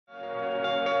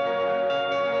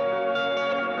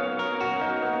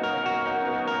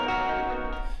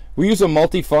We use a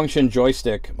multifunction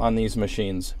joystick on these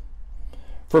machines.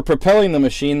 For propelling the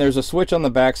machine, there's a switch on the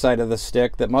back side of the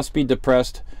stick that must be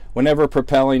depressed whenever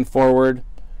propelling forward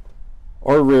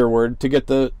or rearward. To get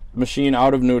the machine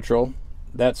out of neutral,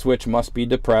 that switch must be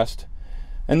depressed.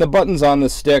 And the buttons on the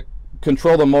stick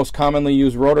control the most commonly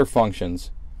used rotor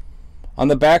functions. On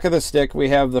the back of the stick, we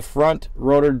have the front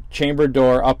rotor chamber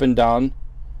door up and down.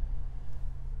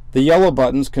 The yellow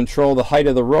buttons control the height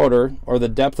of the rotor or the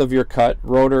depth of your cut,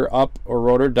 rotor up or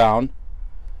rotor down.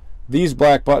 These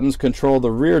black buttons control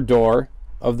the rear door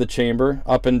of the chamber,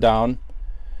 up and down.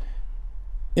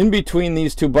 In between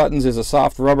these two buttons is a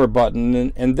soft rubber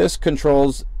button, and this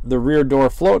controls the rear door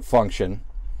float function.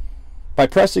 By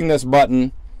pressing this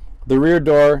button, the rear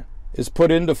door is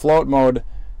put into float mode,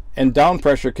 and down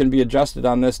pressure can be adjusted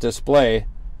on this display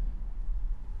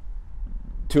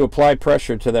to apply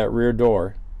pressure to that rear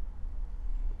door.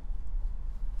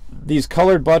 These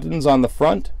colored buttons on the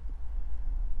front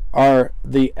are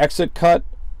the exit cut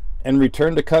and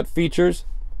return to cut features.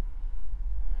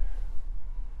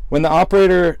 When the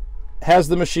operator has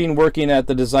the machine working at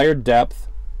the desired depth,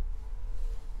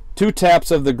 2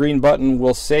 taps of the green button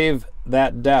will save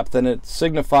that depth, and it's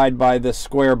signified by this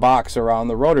square box around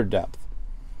the rotor depth.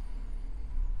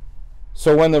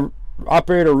 So when the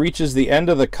operator reaches the end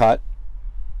of the cut,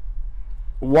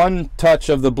 1 touch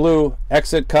of the blue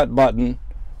exit cut button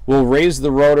will raise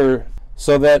the rotor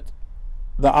so that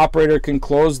the operator can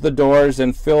close the doors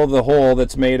and fill the hole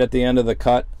that's made at the end of the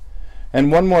cut.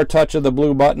 And 1 more touch of the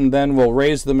blue button then will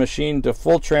raise the machine to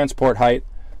full transport height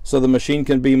so the machine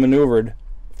can be maneuvered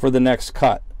for the next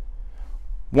cut.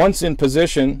 Once in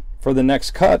position for the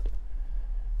next cut,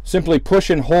 simply push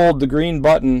and hold the green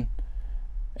button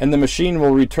and the machine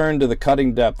will return to the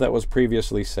cutting depth that was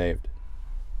previously saved.